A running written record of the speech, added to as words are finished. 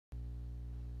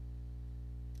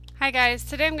Hi guys,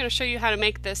 today I'm going to show you how to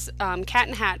make this cat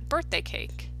and hat birthday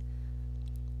cake.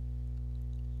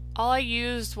 All I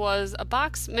used was a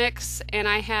box mix, and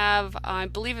I have, I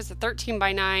believe it's a 13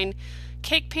 by 9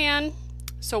 cake pan.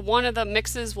 So one of the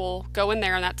mixes will go in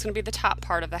there, and that's going to be the top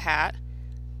part of the hat.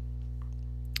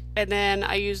 And then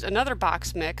I used another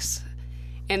box mix,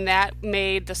 and that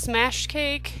made the smashed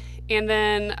cake. And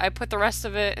then I put the rest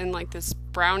of it in like this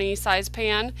brownie size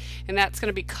pan, and that's going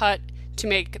to be cut to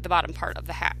make the bottom part of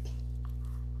the hat.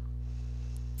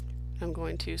 I'm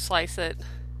going to slice it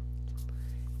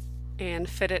and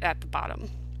fit it at the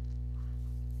bottom.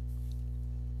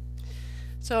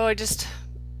 So I just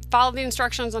followed the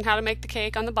instructions on how to make the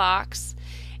cake on the box,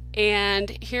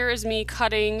 and here is me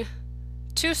cutting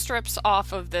 2 strips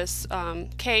off of this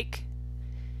cake,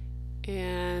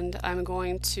 and I'm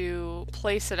going to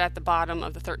place it at the bottom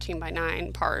of the 13 by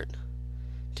 9 part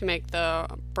to make the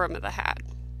brim of the hat.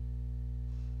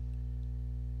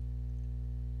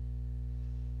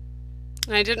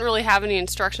 And I didn't really have any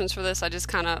instructions for this, I just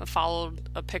kind of followed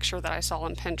a picture that I saw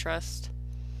on Pinterest.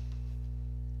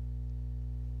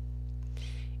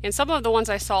 And some of the ones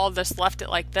I saw just left it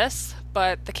like this,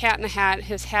 but the cat in the hat,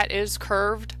 his hat is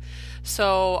curved,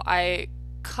 so I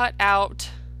cut out,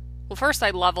 well, first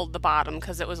I leveled the bottom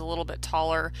because it was a little bit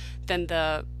taller than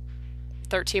the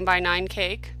 13 by 9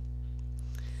 cake.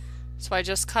 So I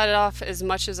just cut it off as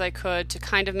much as I could to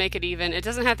kind of make it even. It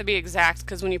doesn't have to be exact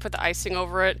because when you put the icing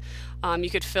over it,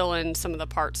 you could fill in some of the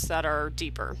parts that are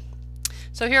deeper.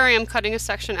 So here I am cutting a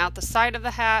section out the side of the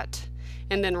hat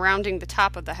and then rounding the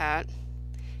top of the hat.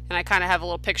 And I kind of have a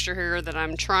little picture here that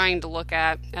I'm trying to look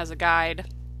at as a guide.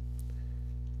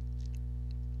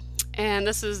 And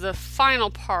this is the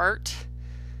final part.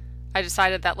 I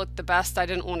decided that looked the best. I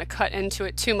didn't want to cut into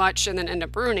it too much and then end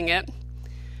up ruining it.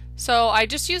 So I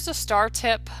just used a star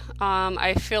tip.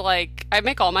 I feel like I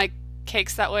make all my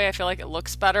cakes that way. I feel like it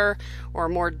looks better or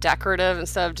more decorative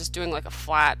instead of just doing like a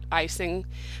flat icing.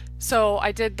 So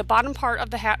I did the bottom part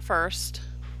of the hat first.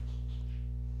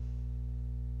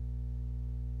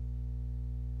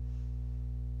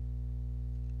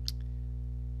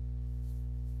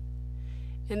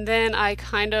 And then I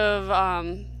kind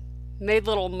of made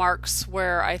little marks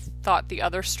where I thought the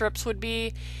other strips would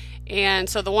be. And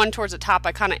so the one towards the top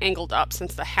I kind of angled up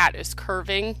since the hat is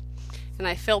curving. And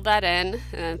I filled that in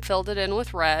and filled it in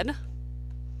with red.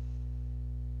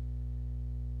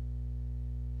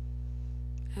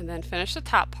 And then finished the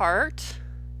top part.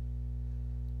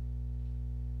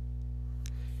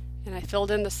 And I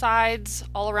filled in the sides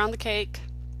all around the cake.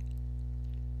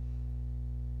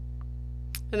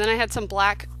 And then I had some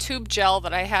black tube gel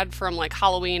that I had from like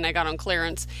Halloween I got on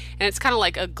clearance. And it's kind of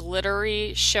like a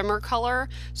glittery shimmer color.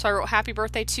 So I wrote Happy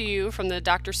Birthday to You from the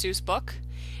Dr. Seuss book.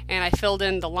 And I filled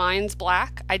in the lines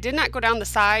black. I did not go down the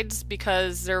sides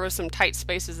because there was some tight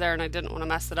spaces there and I didn't want to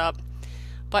mess it up.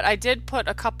 But I did put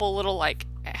a couple little like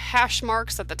hash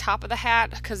marks at the top of the hat,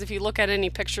 because if you look at any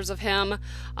pictures of him,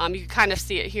 you can kind of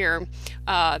see it here.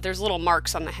 There's little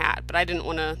marks on the hat, but I didn't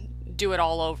want to do it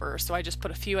all over, so I just put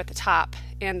a few at the top,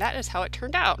 and that is how it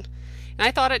turned out. And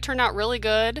I thought it turned out really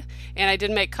good, and I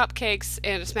did make cupcakes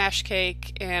and a smash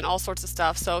cake and all sorts of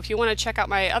stuff. So if you want to check out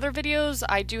my other videos,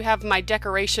 I do have my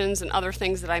decorations and other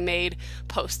things that I made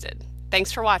posted.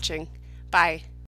 Thanks for watching. Bye.